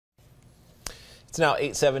It's now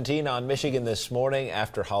 8:17 on Michigan This Morning.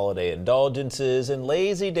 After holiday indulgences and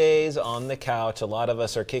lazy days on the couch, a lot of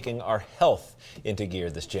us are kicking our health into gear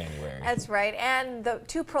this January. That's right. And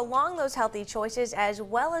to prolong those healthy choices as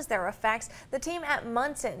well as their effects, the team at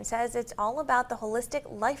Munson says it's all about the holistic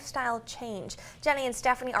lifestyle change. Jenny and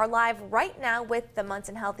Stephanie are live right now with the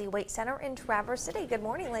Munson Healthy Weight Center in Traverse City. Good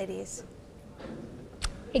morning, ladies.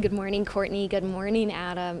 Hey, good morning, Courtney. Good morning,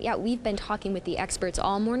 Adam. Yeah, we've been talking with the experts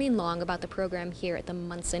all morning long about the program here at the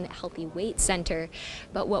Munson Healthy Weight Center.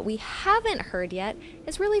 But what we haven't heard yet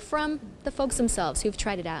is really from the folks themselves who've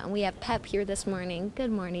tried it out. And we have Pep here this morning. Good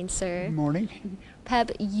morning, sir. Good morning.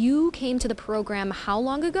 Pep, you came to the program how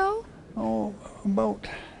long ago? Oh, about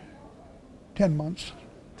 10 months.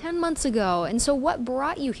 10 months ago. And so what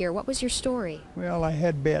brought you here? What was your story? Well, I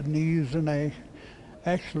had bad knees and I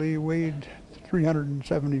actually weighed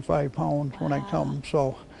 375 pounds when I come,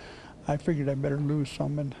 so I figured I better lose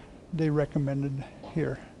some, and they recommended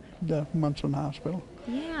here, the Munson Hospital.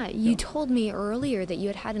 Yeah, you told me earlier that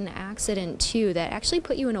you had an accident too that actually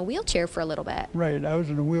put you in a wheelchair for a little bit. Right, I was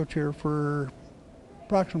in a wheelchair for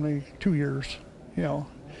approximately 2 years,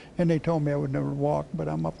 and they told me I would never walk, but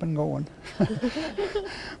I'm up and going.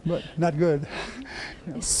 But not good.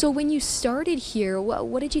 So when you started here,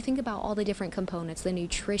 what did you think about all the different components, the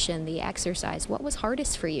nutrition, the exercise? What was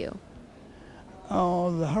hardest for you?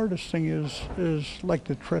 Oh, the hardest thing is like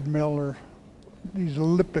the treadmill or these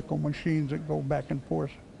elliptical machines that go back and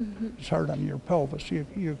forth. Mm-hmm. It's hard on your pelvis.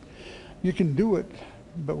 You can do it,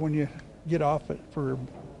 but when you get off it for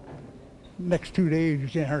next 2 days, you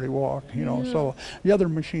can't hardly walk, So the other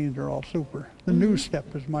machines are all super. The new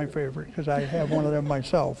step is my favorite because I have one of them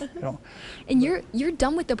myself, And you're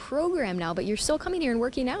done with the program now, but you're still coming here and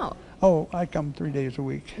working out. Oh, I come 3 days a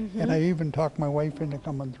week, and I even talk my wife into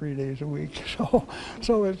coming 3 days a week.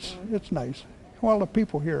 So it's nice. Well, the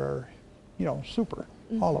people here are, super.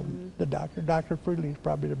 All of them. The doctor, Dr. Friedley, is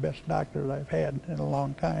probably the best doctor that I've had in a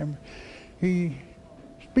long time. He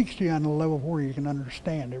speaks to you on a level where you can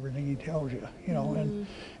understand everything he tells you,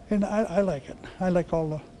 and I like it. I like all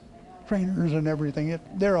the trainers and everything.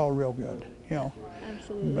 They're all real good,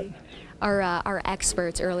 Absolutely. Our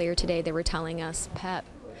experts earlier today, they were telling us, Pep,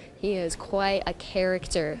 he is quite a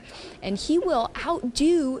character, and he will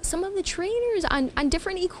outdo some of the trainers on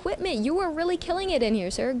different equipment. You are really killing it in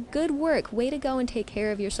here, sir. Good work. Way to go and take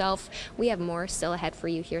care of yourself. We have more still ahead for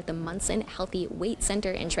you here at the Munson Healthy Weight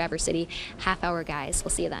Center in Traverse City. Half hour, guys.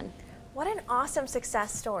 We'll see you then. What an awesome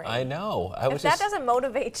success story. I know. If that doesn't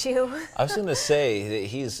motivate you. I was going to say that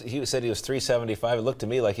he said he was 375. It looked to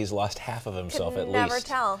me like he's lost half of himself at least. Never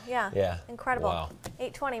tell. Yeah. Incredible. Wow.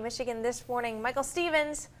 8:20 Michigan This Morning. Michael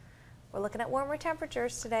Stevens. We're looking at warmer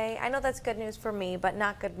temperatures today. I know that's good news for me, but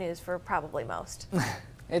not good news for probably most.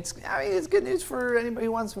 It's good news for anybody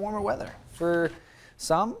who wants warmer weather. For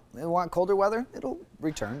some who want colder weather, it'll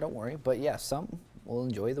return, don't worry. But yeah, some will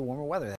enjoy the warmer weather.